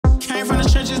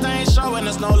show when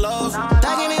there's no love.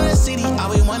 Thugging in the city, all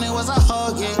we wanted was a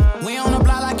hug, yeah. We on the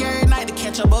block like every night to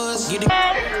catch a buzz.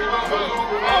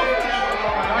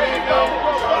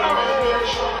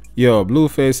 Yo,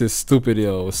 Blueface is stupid,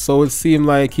 yo. So it seemed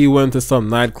like he went to some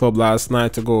nightclub last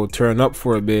night to go turn up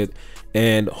for a bit,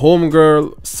 and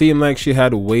homegirl seemed like she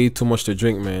had way too much to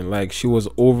drink, man. Like she was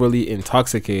overly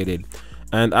intoxicated.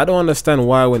 And I don't understand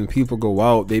why when people go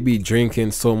out, they be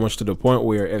drinking so much to the point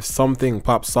where if something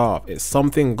pops off, if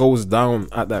something goes down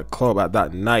at that club at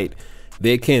that night,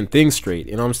 they can't think straight,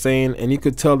 you know what I'm saying? And you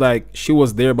could tell like she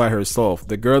was there by herself.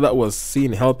 The girl that was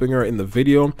seen helping her in the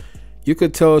video, you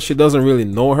could tell she doesn't really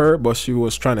know her, but she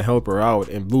was trying to help her out,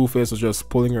 and Blueface was just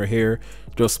pulling her hair,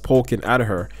 just poking at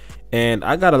her. And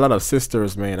I got a lot of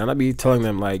sisters, man, and I be telling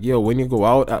them like, yo, when you go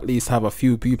out, at least have a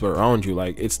few people around you.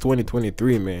 Like, it's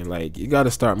 2023, man. Like, you got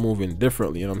to start moving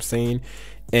differently, you know what I'm saying?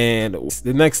 And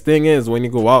the next thing is when you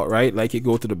go out, right, like you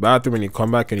go to the bathroom and you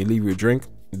come back and you leave your drink,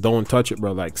 don't touch it,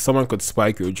 bro. Like, someone could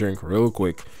spike your drink real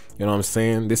quick, you know what I'm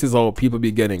saying? This is all people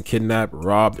be getting kidnapped,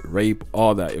 robbed, raped,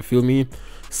 all that, you feel me?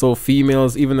 So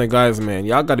females, even the guys, man,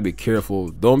 y'all gotta be careful.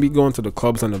 Don't be going to the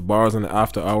clubs and the bars in the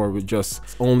after hour with just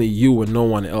only you and no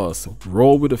one else.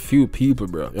 Roll with a few people,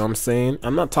 bro, you know what I'm saying?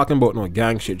 I'm not talking about no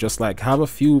gang shit, just like have a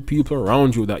few people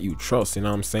around you that you trust, you know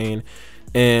what I'm saying?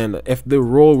 And if the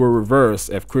role were reversed,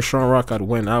 if Christian Rock had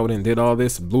went out and did all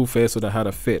this, Blueface would have had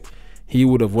a fit. He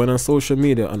would have went on social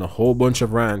media on a whole bunch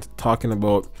of rants talking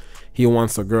about he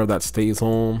wants a girl that stays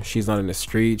home, she's not in the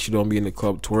street, she don't be in the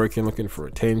club twerking, looking for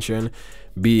attention,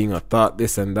 being a thought,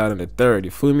 this and that and the third,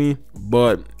 you feel me?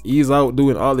 But he's out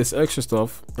doing all this extra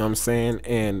stuff, you know what I'm saying?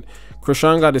 And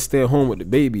Krishan got to stay at home with the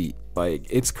baby. Like,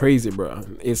 it's crazy, bro.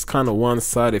 It's kind of one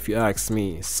side if you ask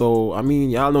me. So I mean,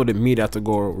 y'all know the media had to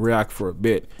go react for a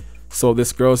bit. So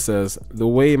this girl says, the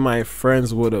way my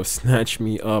friends would have snatched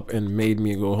me up and made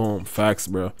me go home. Facts,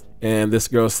 bro. And this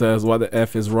girl says, what the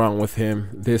F is wrong with him?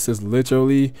 This is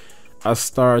literally a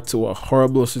start to a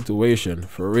horrible situation,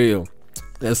 for real.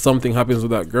 If something happens with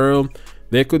that girl,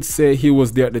 they could say he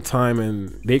was there at the time,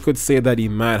 and they could say that he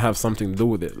might have something to do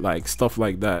with it, like stuff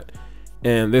like that.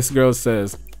 And this girl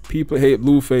says, people hate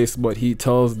Blueface, but he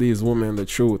tells these women the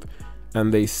truth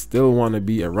and they still want to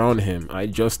be around him. I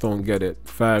just don't get it.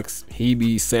 Facts. He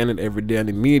be saying it every day in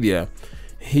the media.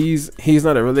 He's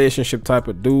not a relationship type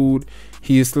of dude.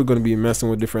 He's still gonna be messing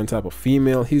with different type of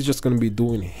female. He's just gonna be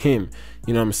doing him,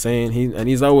 you know what I'm saying?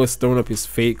 He's always throwing up his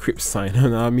fake crip sign, you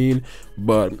know what I mean?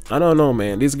 But I don't know,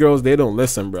 man, these girls, they don't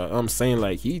listen, bro. I'm saying,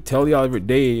 like, he tell y'all every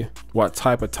day what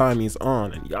type of time he's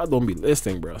on, and y'all don't be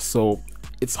listening, bro. So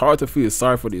it's hard to feel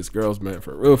sorry for these girls, man,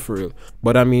 for real.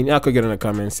 But I mean, y'all could get in the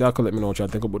comments, y'all could let me know what y'all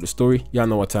think about the story. Y'all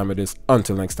know what time it is.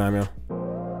 Until next time, y'all.